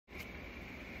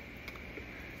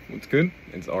What's good?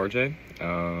 It's RJ.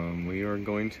 We are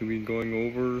going to be going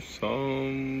over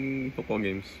some football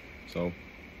games. So,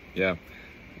 yeah,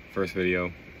 first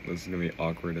video. This is gonna be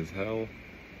awkward as hell.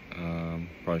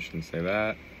 Probably shouldn't say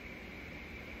that.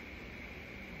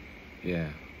 Yeah.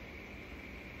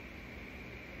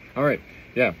 All right.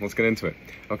 Yeah, let's get into it.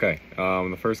 Okay.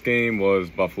 The first game was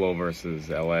Buffalo versus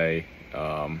LA.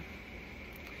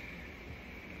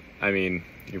 I mean,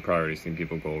 you've probably already seen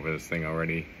people go over this thing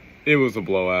already. It was a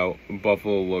blowout.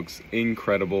 Buffalo looks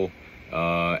incredible.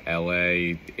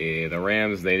 LA, the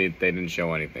Rams, they didn't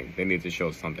show anything. They need to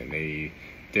show something. They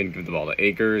didn't give the ball to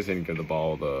Akers, didn't give the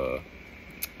ball to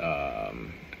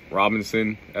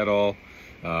Robinson at all.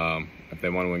 If they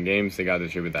want to win games, they got to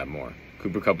distribute that more.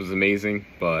 Cooper Kupp is amazing,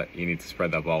 but you need to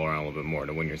spread that ball around a little bit more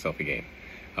to win yourself a game.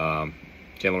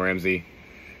 Jalen Ramsey,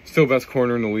 still best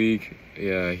corner in the league.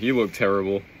 Yeah, he looked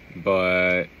terrible,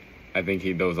 but I think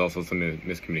there was also some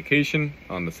miscommunication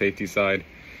on the safety side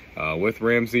with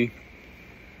Ramsey.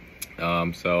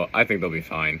 So I think they'll be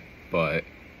fine, but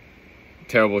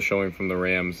terrible showing from the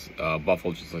Rams.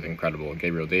 Buffalo just looked incredible.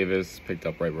 Gabriel Davis picked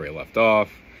up right where he left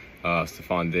off.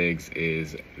 Stephon Diggs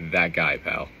is that guy,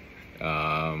 pal.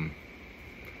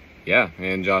 Yeah,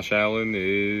 and Josh Allen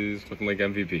is looking like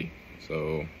MVP.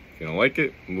 So if you don't like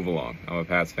it, move along. I'm a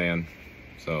Pats fan,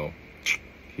 so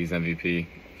he's MVP.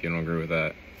 If you don't agree with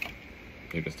that,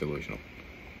 you're just delusional.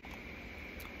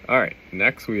 All right,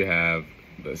 next we have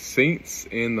the Saints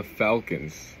and the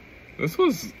Falcons. It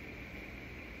was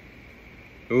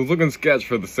looking sketch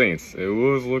for the Saints. It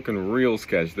was looking real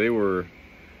sketch. They were,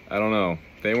 I don't know,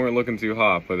 they weren't looking too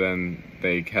hot, but then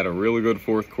they had a really good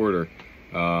fourth quarter.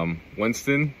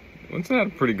 Winston had a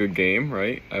pretty good game,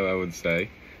 right? I would say.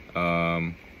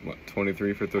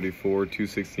 23 for 34,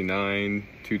 269,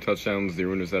 2 touchdowns,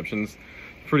 0 interceptions.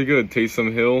 Pretty good.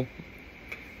 Taysom Hill,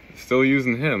 still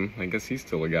using him. I guess he's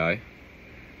still a guy.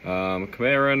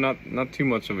 Kamara, not too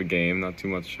much of a game, not too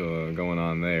much going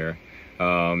on there.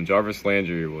 Jarvis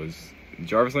Landry was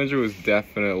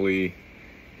definitely,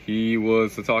 he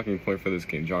was the talking point for this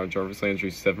game. Jarvis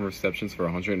Landry, 7 receptions for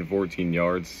 114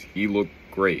 yards. He looked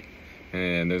great,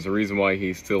 and there's a reason why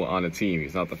he's still on a team.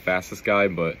 He's not the fastest guy,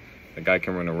 but the guy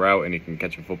can run a route and he can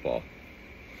catch a football.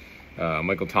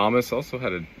 Michael Thomas also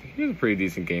had a pretty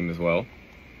decent game as well.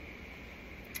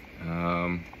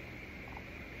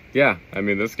 Yeah, I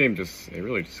mean, this game it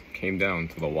really just came down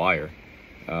to the wire.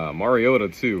 Mariota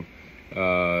too,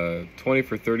 20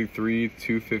 for 33,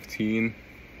 215.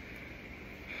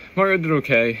 Mariota did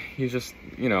okay. He's just,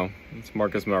 it's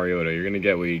Marcus Mariota. You're gonna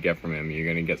get what you get from him. You're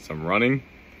gonna get some running,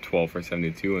 12 for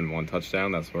 72 and 1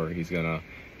 touchdown. That's where he's gonna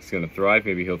thrive.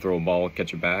 Maybe he'll throw a ball,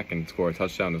 catch it back, and score a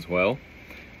touchdown as well.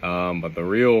 But the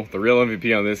real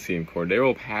MVP on this team,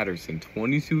 Cordero Patterson,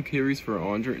 22 carries for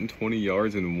 120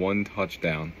 yards and 1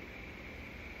 touchdown.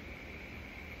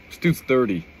 This dude's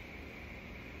 30.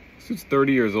 This dude's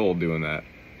 30 years old doing that.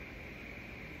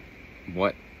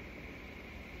 What?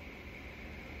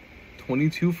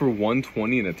 22 for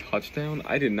 120 and a touchdown?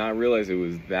 I did not realize it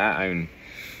was that. I mean,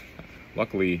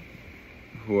 luckily,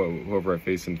 whoever I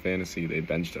faced in fantasy, they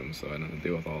benched him, so I didn't have to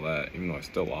deal with all that, even though I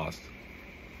still lost.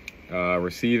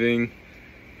 Receiving,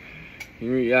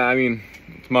 yeah, I mean,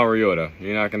 it's Mariota.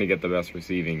 You're not going to get the best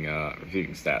receiving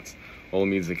stats.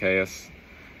 Olamide Zaccheaus,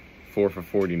 4 for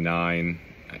 49.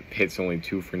 Pitt's only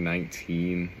 2 for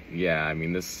 19. Yeah, I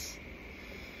mean, they're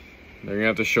going to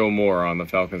have to show more on the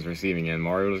Falcons receiving end.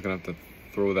 Mariota's going to have to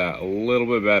throw that a little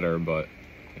bit better, but,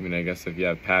 I mean, I guess if you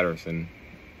have Patterson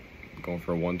going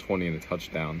for a 120 and a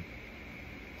touchdown,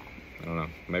 I don't know.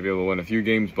 Maybe able to win a few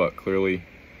games, but clearly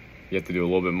you have to do a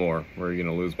little bit more, or you're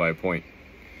going to lose by a point.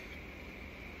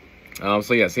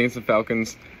 So yeah, Saints and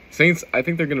Falcons. Saints, I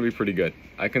think they're going to be pretty good.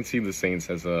 I can see the Saints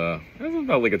as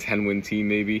about like a 10-win team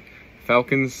maybe.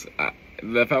 Falcons,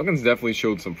 the Falcons definitely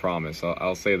showed some promise.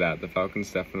 I'll say that. The Falcons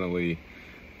definitely,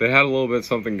 they had a little bit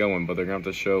something going, but they're going to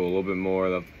have to show a little bit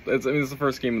more. It's the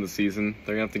first game of the season.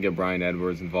 They're going to have to get Bryan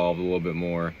Edwards involved a little bit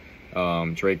more.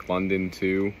 Drake London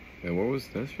too. And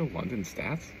did I show London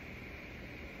stats?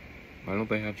 Why don't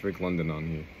they have Drake London on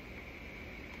here?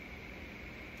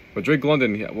 But Drake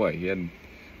London, he had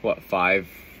 5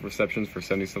 receptions for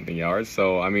 70-something yards.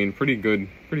 So, I mean, pretty good,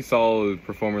 pretty solid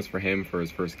performance for him for his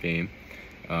first game.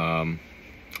 I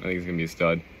think he's going to be a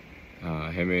stud.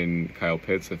 Him and Kyle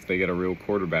Pitts, if they get a real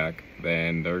quarterback,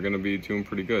 then they're going to be doing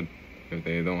pretty good. If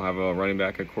they don't have a running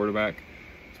back at quarterback,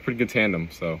 it's a pretty good tandem.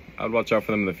 So, I'd watch out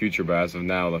for them in the future. But as of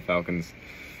now, the Falcons,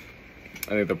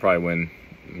 I think they'll probably win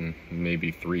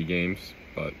maybe 3 games,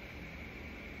 but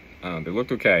they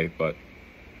looked okay, but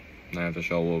I have to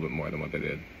show a little bit more than what they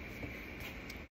did.